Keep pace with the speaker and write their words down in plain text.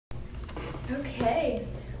Okay,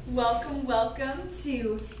 welcome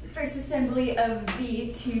to First Assembly of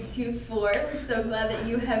B224. We're so glad that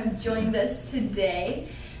you have joined us today.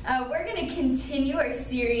 We're going to continue our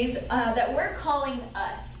series that we're calling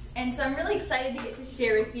Us. And so I'm really excited to get to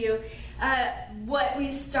share with you what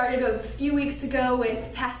we started a few weeks ago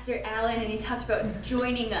with Pastor Allen, and he talked about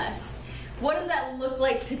joining us. What does that look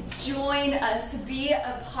like to join us, to be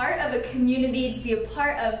a part of a community, to be a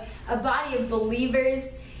part of a body of believers?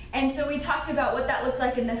 And so we talked about what that looked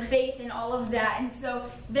like in the faith and all of that. And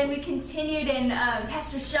so then we continued, and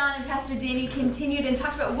Pastor Sean and Pastor Danny continued and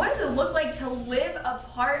talked about what does it look like to live a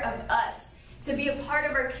part of us, to be a part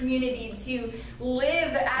of our community, to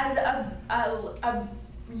live as a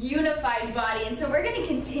unified body. And so we're going to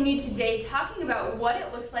continue today talking about what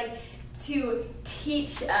it looks like to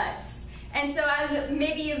teach us. And so as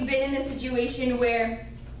maybe you've been in a situation where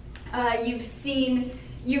you've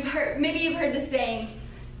heard the saying,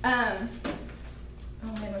 oh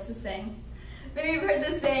man, what's the saying? Maybe you've heard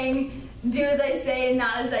the saying, do as I say and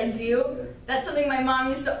not as I do. That's something my mom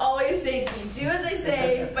used to always say to me, do as I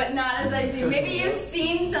say, but not as I do. Maybe you've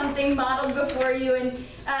seen something modeled before you, and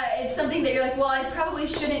it's something that you're like, well, I probably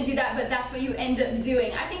shouldn't do that, but that's what you end up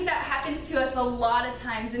doing. I think that happens to us a lot of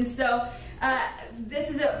times, and so this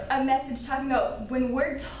is a message talking about when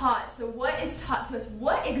we're taught. So what is taught to us?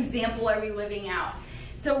 What example are we living out?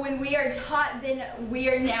 So when we are taught, then we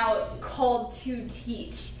are now called to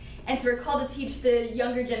teach. And so we're called to teach the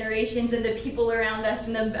younger generations and the people around us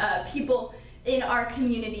and the people in our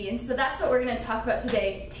community. And so that's what we're going to talk about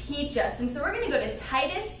today, teach us. And so we're going to go to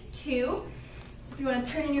Titus 2. So if you want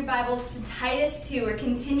to turn in your Bibles to Titus 2, we're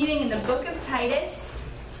continuing in the book of Titus,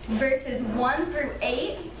 verses 1 through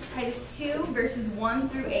 8. Titus 2, verses 1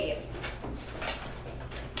 through 8.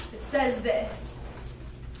 It says this,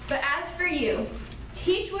 "But as for you,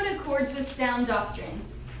 teach what accords with sound doctrine.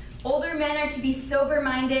 Older men are to be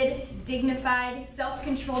sober-minded, dignified,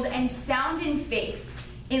 self-controlled, and sound in faith,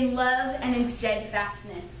 in love, and in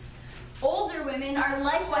steadfastness. Older women are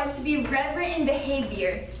likewise to be reverent in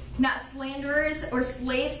behavior, not slanderers or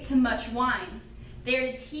slaves to much wine. They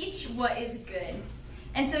are to teach what is good.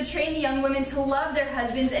 And so train the young women to love their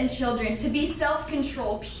husbands and children, to be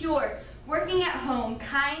self-controlled, pure, working at home,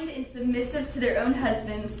 kind and submissive to their own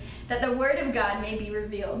husbands, that the word of God may be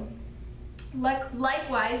revealed.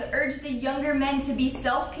 Likewise, urge the younger men to be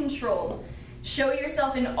self-controlled. Show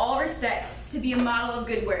yourself in all respects to be a model of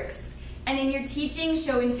good works. And in your teaching,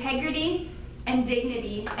 show integrity and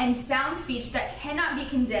dignity and sound speech that cannot be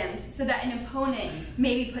condemned, so that an opponent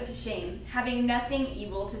may be put to shame, having nothing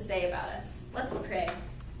evil to say about us." Let's pray.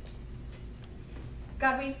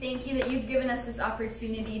 God, we thank you that you've given us this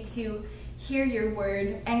opportunity to hear your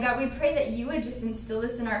word. And God, we pray that you would just instill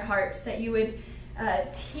this in our hearts, that you would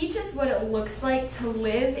teach us what it looks like to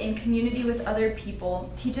live in community with other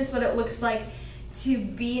people. Teach us what it looks like to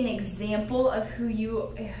be an example of who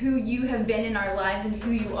you have been in our lives and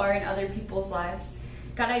who you are in other people's lives.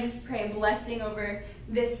 God, I just pray a blessing over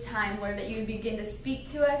this time, Lord, that you would begin to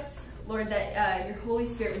speak to us. Lord, that your Holy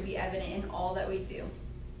Spirit would be evident in all that we do.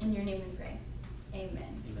 In your name we pray. Amen.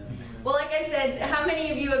 Well, like I said, how many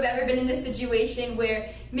of you have ever been in a situation where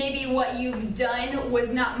maybe what you've done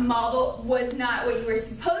was not what you were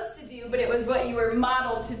supposed to do, but it was what you were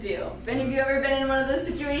modeled to do? Have any of you ever been in one of those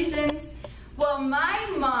situations? Well, my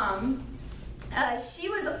mom, she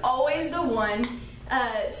was always the one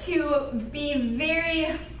to be very,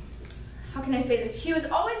 how can I say this? She was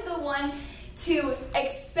always the one to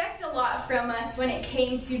expect a lot from us when it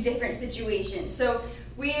came to different situations. So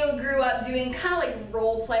we grew up doing kind of like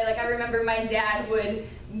role play. Like I remember my dad would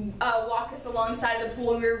walk us alongside of the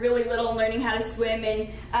pool when we were really little, learning how to swim,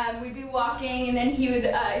 and we'd be walking, and then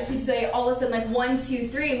he'd say all of a sudden like 1, 2,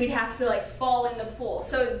 3, and we'd have to like fall in the pool.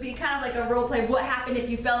 So it'd be kind of like a role play of what happened if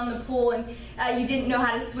you fell in the pool and you didn't know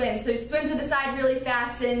how to swim. So swim to the side really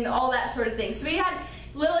fast and all that sort of thing. So we had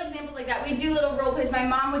little examples like that. We do little role plays. My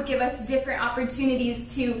mom would give us different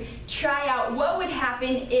opportunities to try out what would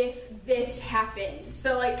happen if this happened.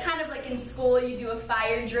 So like kind of like in school you do a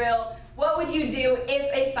fire drill. What would you do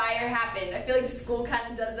if a fire happened? I feel like school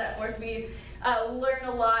kind of does that for us. We learn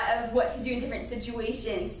a lot of what to do in different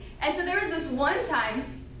situations. And so there was this one time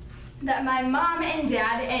that my mom and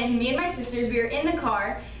dad and me and my sisters, we were in the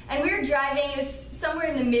car and we were driving. It was somewhere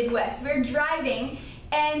in the Midwest. We were driving,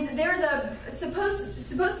 and there was supposed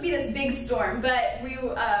to be this big storm, but we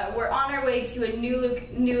were on our way to a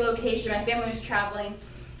new location. My family was traveling,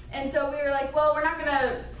 and so we were like, well, we're not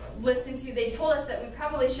gonna listen to. They told us that we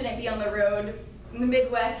probably shouldn't be on the road. In the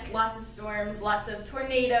Midwest, lots of storms, lots of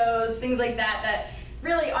tornadoes, things like that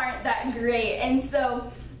really aren't that great. And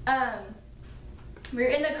so we were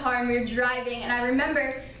in the car and we were driving, and I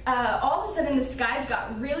remember all of a sudden the skies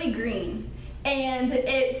got really green. And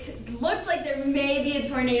it looked like there may be a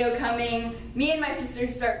tornado coming. Me and my sister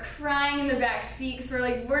start crying in the back seat because we're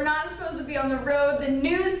like, we're not supposed to be on the road. The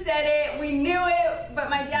news said it, we knew it,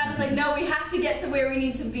 but my dad was like, no, we have to get to where we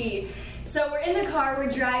need to be. So we're in the car,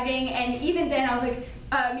 we're driving, and even then I was like,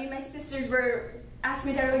 me and my sisters were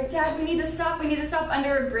asking my dad, like, Dad, we need to stop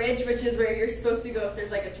under a bridge, which is where you're supposed to go if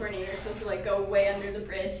there's like a tornado. You're supposed to like go way under the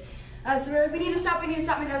bridge. So we're like, we need to stop, and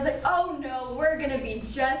I was like, oh no, we're gonna be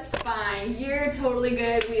just fine. You're totally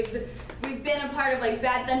good. We've been a part of like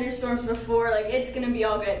bad thunderstorms before, like it's gonna be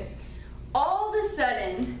all good. All of a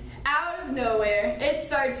sudden, out of nowhere, it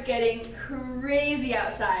starts getting crazy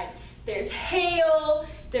outside. There's hail,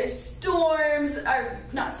 there's storms, or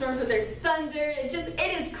not storms, but there's thunder. It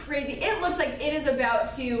is crazy. It looks like it is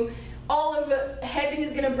about to, all of heaven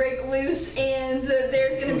is going to break loose, and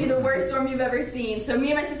there's going to be the worst storm you've ever seen. So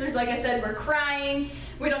me and my sisters, like I said, we're crying.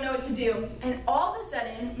 We don't know what to do. And all of a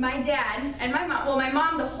sudden, my dad and my mom, well, my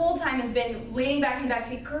mom the whole time has been leaning back in the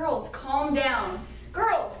backseat, girls, calm down.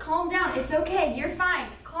 Girls, calm down. It's okay. You're fine.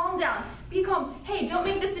 Calm down. Be calm. Hey, don't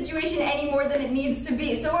make the situation any more than it needs to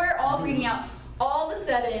be. So we're all freaking out. All of a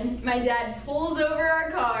sudden, my dad pulls over our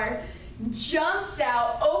car, jumps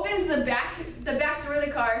out, opens the back door of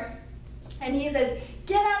the car, and he says,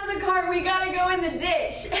 get out of the car, we gotta go in the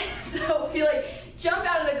ditch. So we like jump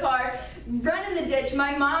out of the car, run in the ditch.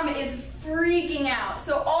 My mom is freaking out.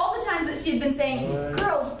 So all the times that she'd been saying,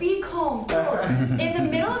 girls, be calm, girls. In the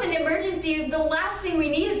middle of an emergency, the last thing we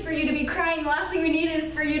need is for you to be crying. The last thing we need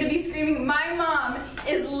is for you to be screaming. My mom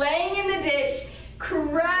is laying in the ditch,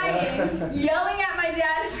 crying, yelling at my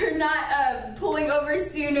dad for not pulling over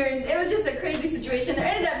sooner. It was just a crazy situation. There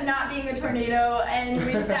ended up not being a tornado, and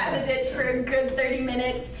we sat in the ditch for a good 30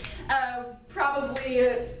 minutes,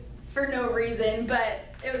 probably for no reason, but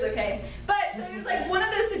it was okay. But so it was like one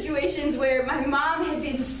of those situations where my mom had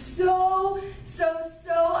been so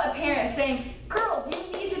apparent, saying, girls,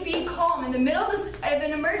 you need to be calm. In the middle of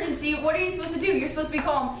an emergency, what are you supposed to do? You're supposed to be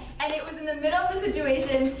calm. And it was in the middle of the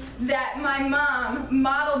situation that my mom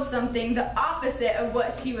modeled something the opposite of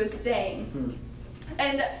what she was saying.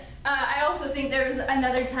 And I also think there was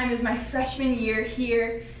another time, it was my freshman year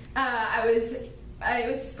here. It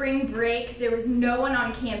was spring break. There was no one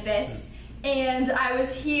on campus. And I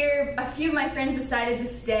was here, a few of my friends decided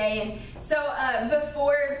to stay, and so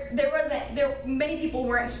before, many people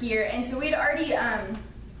weren't here, and so we'd already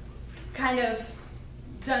kind of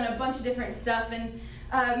done a bunch of different stuff, and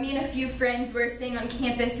me and a few friends were staying on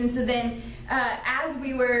campus, and so then as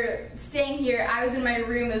we were staying here, I was in my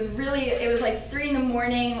room. It was like 3 in the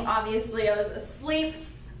morning, obviously I was asleep.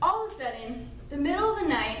 All of a sudden, the middle of the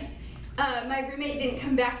night, my roommate didn't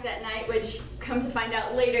come back that night, which, come to find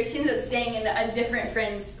out later, she ended up staying in a different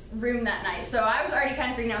friend's room that night. So I was already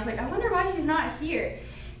kind of freaking out. I was like, I wonder why she's not here.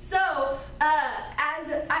 So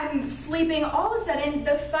as I'm sleeping, all of a sudden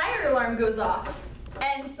the fire alarm goes off.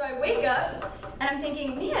 And so I wake up and I'm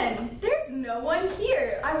thinking, man, there's no one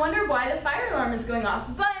here. I wonder why the fire alarm is going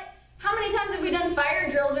off. But how many times have we done fire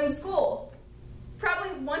drills in school?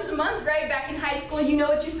 Probably once a month, right? Back in high school, you know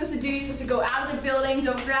what you're supposed to do. You're supposed to go out of the building,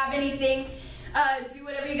 don't grab anything, do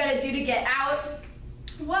whatever you gotta do to get out.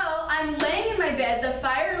 Well, I'm laying in my bed, the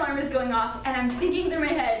fire alarm is going off, and I'm thinking through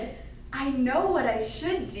my head, I know what I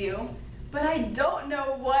should do, but I don't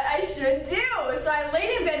know what I should do. So I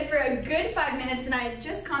laid in bed for a good 5 minutes, and I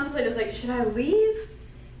just contemplated, I was like, should I leave?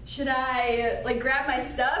 Should I like grab my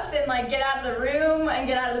stuff and like get out of the room and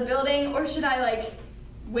get out of the building, or should I like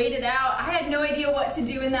wait it out? I had no idea what to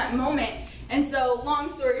do in that moment. And so, long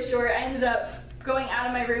story short, I ended up going out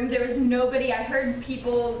of my room. There was nobody. I heard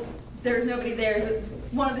people. There was nobody there. It was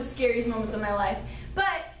one of the scariest moments of my life.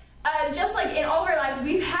 But just like in all of our lives,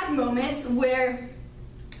 we've had moments where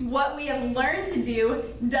what we have learned to do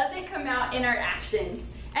doesn't come out in our actions.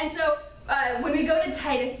 And so when we go to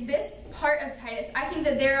Titus, this part of Titus, I think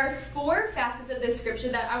that there are 4 facets of this scripture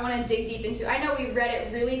that I want to dig deep into. I know we read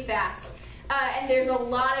it really fast. And there's a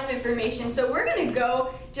lot of information. So we're going to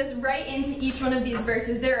go just right into each one of these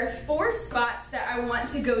verses. There are 4 spots that I want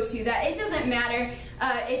to go to that it doesn't matter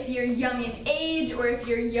if you're young in age or if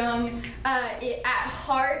you're young at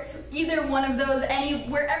heart. Either one of those,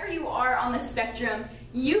 wherever you are on the spectrum,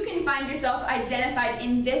 you can find yourself identified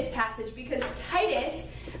in this passage, because Titus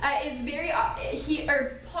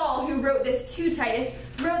Paul, who wrote this to Titus,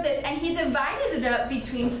 wrote this, and he divided it up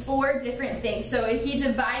between 4 different things. So he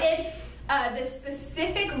divided the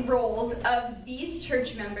specific roles of these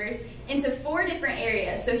church members into 4 different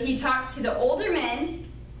areas. So he talked to the older men,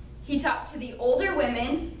 he talked to the older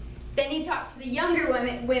women, then he talked to the younger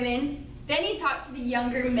women, Then he talked to the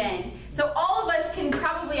younger men. So all of us can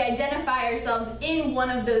probably identify ourselves in one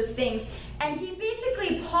of those things. And he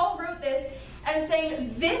basically, Paul wrote this and was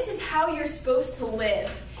saying, this is how you're supposed to live.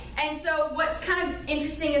 And so what's kind of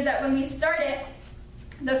interesting is that when we start it,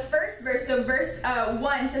 the first verse, so verse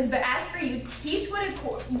 1 says, but as for you, teach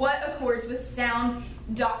what accords with sound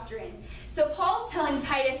doctrine. So Paul's telling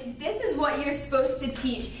Titus, this is what you're supposed to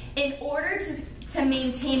teach in order to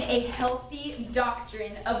maintain a healthy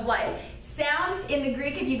doctrine of life. Sound, in the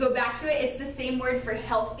Greek, if you go back to it, it's the same word for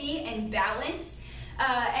healthy and balanced.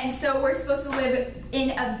 And so we're supposed to live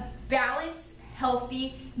in a balanced,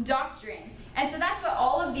 healthy doctrine. And so that's what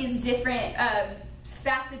all of these different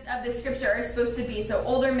facets of the scripture are supposed to be. So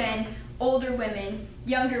older men, older women,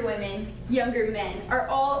 younger men are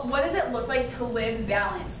all, what does it look like to live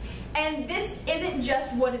balanced? And this isn't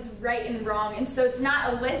just what is right and wrong, and so it's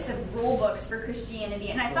not a list of rule books for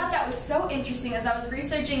Christianity. And I thought that was so interesting as I was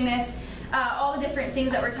researching this, all the different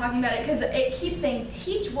things that we're talking about it, because it keeps saying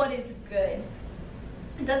teach what is good.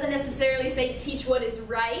 It doesn't necessarily say teach what is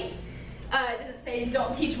right. It doesn't say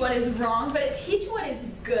don't teach what is wrong, but it teach what is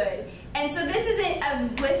good. And so this isn't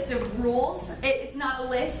a list of rules. It's not a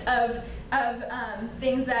list of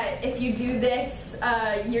things that if you do this,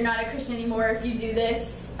 you're not a Christian anymore. If you do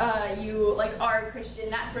this, you are a Christian,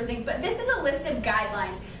 that sort of thing. But this is a list of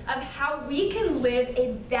guidelines of how we can live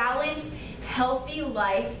a balanced, healthy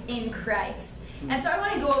life in Christ. And so I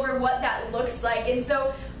want to go over what that looks like. And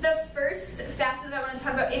so the first facet that I want to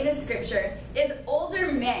talk about in the scripture is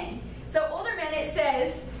older men. So older men, it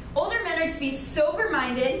says, older men are to be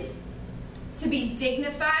sober-minded, to be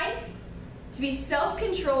dignified, to be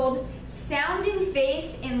self-controlled, sound in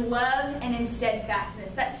faith, in love, and in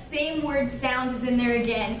steadfastness. That same word sound is in there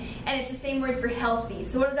again, and it's the same word for healthy.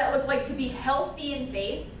 So what does that look like to be healthy in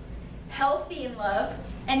faith, healthy in love,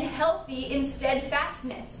 and healthy in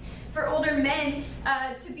steadfastness? For older men,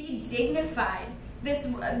 to be dignified.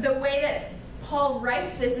 The way that Paul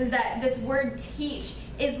writes this is that this word teach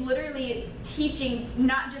is literally teaching,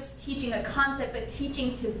 not just teaching a concept, but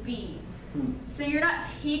teaching to be. So you're not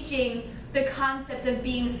teaching the concept of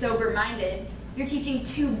being sober-minded. You're teaching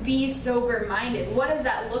to be sober-minded. What does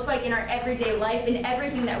that look like in our everyday life, in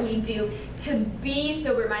everything that we do? To be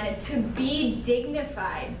sober-minded, to be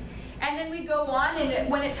dignified. And then we go on, and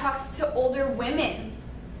when it talks to older women,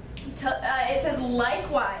 it says,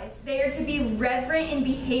 likewise, they are to be reverent in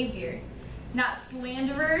behavior, not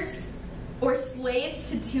slanderers or slaves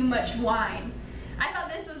to too much wine. I thought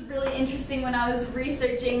this was really interesting when I was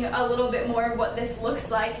researching a little bit more of what this looks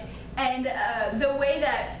like. And the way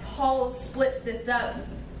that Paul splits this up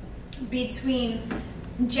between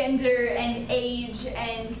gender and age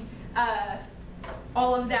and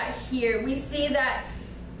all of that here, we see that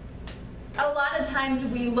a lot of times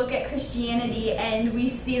we look at Christianity and we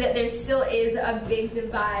see that there still is a big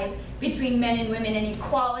divide between men and women and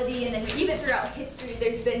equality, and then even throughout history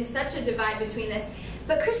there's been such a divide between this.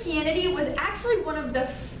 But Christianity was actually one of the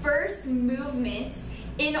first movements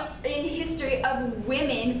in history of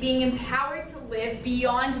women being empowered to live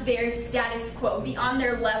beyond their status quo, beyond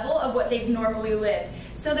their level of what they've normally lived.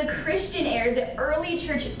 So the Christian era, the early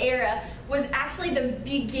church era, was actually the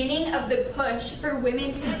beginning of the push for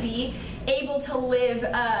women to be able to live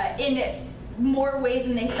in more ways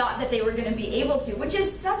than they thought that they were going to be able to, which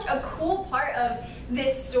is such a cool part of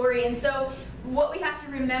this story. And so what we have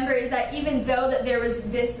to remember is that even though that there was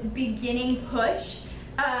this beginning push,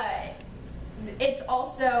 it's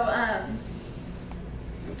also,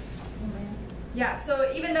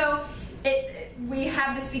 so even though we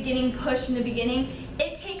have this beginning push in the beginning,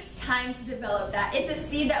 it takes time to develop that. It's a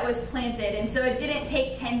seed that was planted, and so it didn't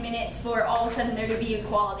take 10 minutes for all of a sudden there to be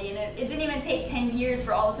equality, and it didn't even take 10 years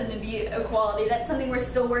for all of a sudden to be equality. That's something we're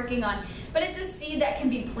still working on, but it's a seed that can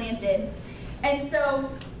be planted. And so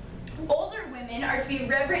older women are to be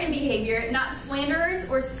reverent in behavior, not slanderers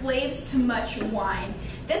or slaves to much wine.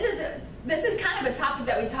 This is kind of a topic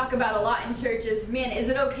that we talk about a lot in churches. Man, is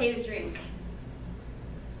it okay to drink?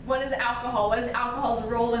 What is alcohol? What is alcohol's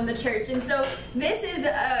role in the church? And so this is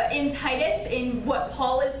in Titus, in what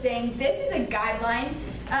Paul is saying, this is a guideline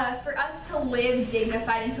for us to live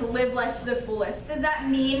dignified and to live life to the fullest. Does that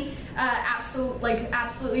mean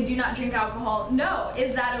absolutely do not drink alcohol? No.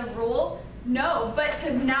 Is that a rule? No. But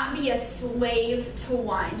to not be a slave to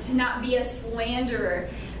wine, to not be a slanderer,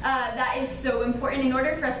 that is so important. In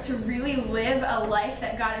order for us to really live a life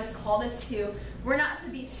that God has called us to, we're not to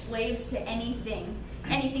be slaves to anything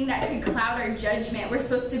that could cloud our judgment. We're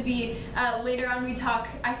supposed to be, later on we talk,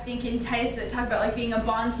 I think in Titus, that talk about being a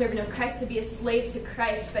bondservant of Christ, to be a slave to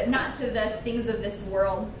Christ, but not to the things of this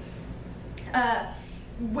world.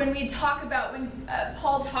 when we talk about, when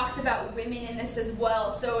Paul talks about women in this as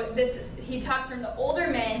well, so he talks from the older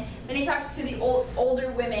men, then he talks to the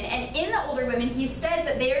older women, and in the older women he says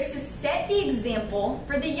that they are to set the example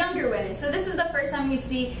for the younger women. So this is the first time we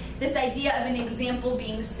see this idea of an example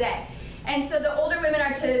being set. And so the older women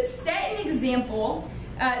are to set an example,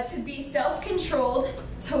 to be self-controlled,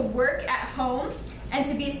 to work at home, and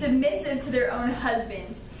to be submissive to their own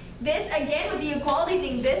husbands. This, again, with the equality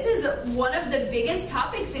thing, this is one of the biggest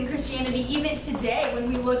topics in Christianity even today when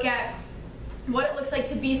we look at what it looks like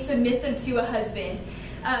to be submissive to a husband,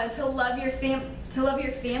 to love your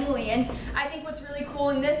family. And I think what's really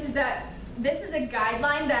cool in this is that this is a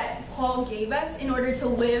guideline that Paul gave us in order to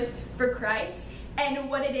live for Christ.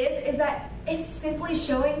 And what it is that it's simply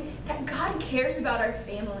showing that God cares about our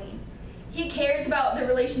family. He cares about the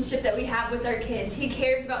relationship that we have with our kids. He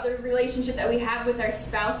cares about the relationship that we have with our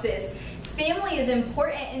spouses. Family is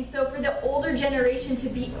important, and so for the older generation to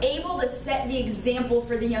be able to set the example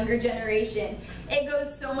for the younger generation, it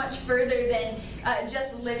goes so much further than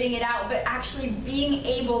just living it out, but actually being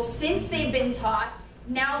able, since they've been taught,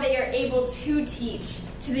 now they are able to teach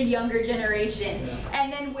to the younger generation. Yeah.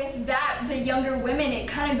 And then with that, the younger women, it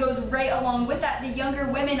kind of goes right along with that. The younger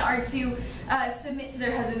women are to submit to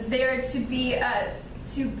their husbands. They are to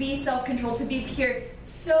be self-controlled, to be pure,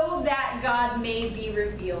 so that God may be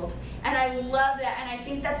revealed. And I love that, and I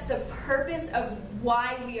think that's the purpose of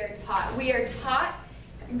why we are taught. We are taught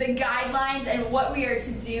the guidelines and what we are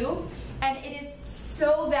to do, and it is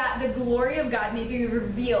so that the glory of God may be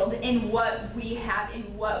revealed in what we have, in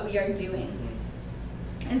what we are doing.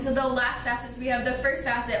 And so the last facets, we have the first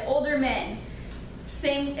facet, older men.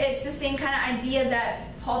 It's the same kind of idea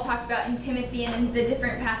that Paul talked about in Timothy and in the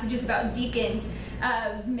different passages about deacons.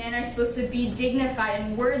 Men are supposed to be dignified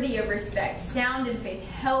and worthy of respect, sound in faith,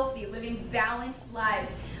 healthy, living balanced lives.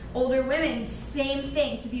 Older women, same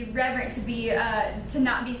thing, to be reverent, to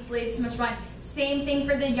not be slaves to much wine. Same thing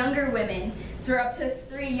for the younger women. So we're up to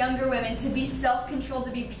 3 younger women, to be self-controlled,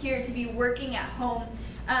 to be pure, to be working at home,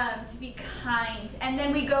 to be kind. And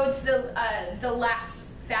then we go to the last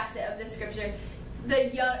facet of the scripture.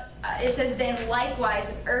 It says, then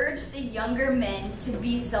likewise urge the younger men to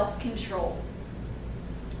be self-controlled.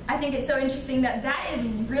 I think it's so interesting that that is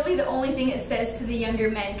really the only thing it says to the younger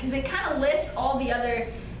men, because it kind of lists all the other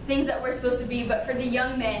things that we're supposed to be, but for the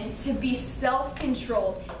young men to be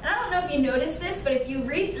self-controlled. And I don't know if you noticed this, but if you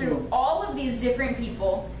read through all of these different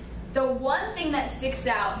people, the one thing that sticks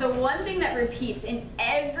out, the one thing that repeats in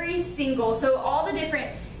every single, so all the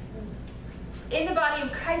different, in the body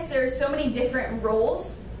of Christ there are so many different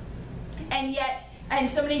roles, and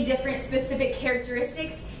so many different specific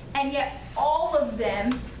characteristics, and yet all of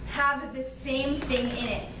them have the same thing in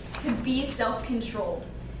it, to be self-controlled.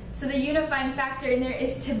 So the unifying factor in there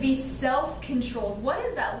is to be self-controlled. What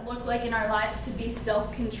does that look like in our lives, to be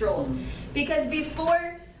self-controlled? Because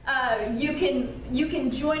before you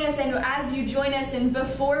can join us, and as you join us, and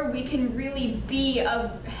before we can really be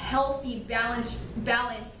a healthy, balanced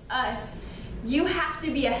us, you have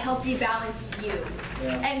to be a healthy, balanced you.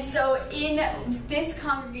 Yeah. And so in this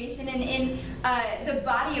congregation and in the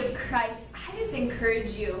body of Christ, I just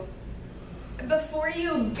encourage you, before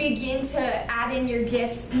you begin to add in your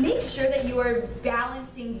gifts, make sure that you are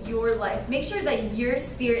balancing your life. Make sure that your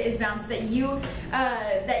spirit is balanced, that you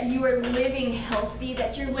are living healthy,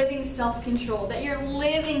 that you're living self-controlled, that you're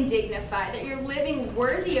living dignified, that you're living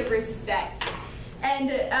worthy of respect.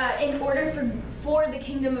 And in order for the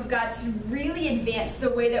kingdom of God to really advance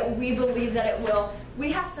the way that we believe that it will,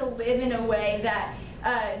 we have to live in a way that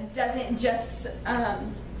doesn't just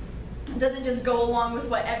go along with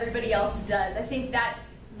what everybody else does. I think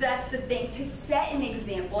that's the thing, to set an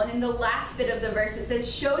example. And in the last bit of the verse it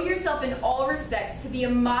says, show yourself in all respects to be a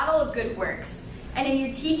model of good works, and in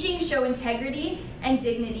your teaching show integrity and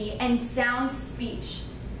dignity and sound speech.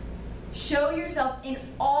 Show yourself in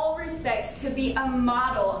all respects to be a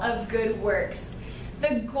model of good works.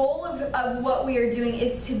 The goal of what we are doing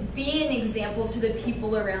is to be an example to the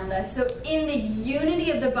people around us. So in the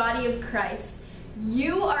unity of the body of Christ,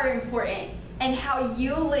 you are important, and how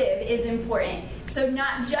you live is important. So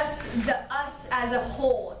not just the us as a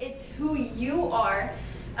whole, it's who you are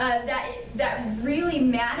that really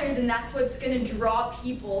matters, and that's what's going to draw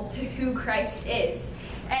people to who Christ is.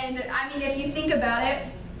 And I mean, if you think about it,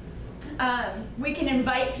 we can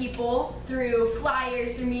invite people through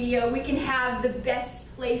flyers, through media. We can have the best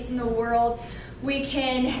place in the world. We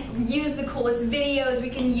can use the coolest videos. We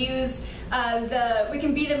can use we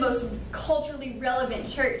can be the most culturally relevant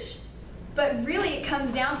church. But really it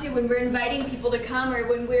comes down to, when we're inviting people to come, or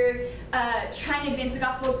when we're trying to advance the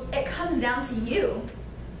gospel, it comes down to you.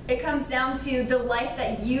 It comes down to the life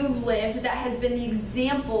that you've lived that has been the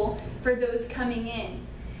example for those coming in.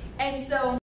 And so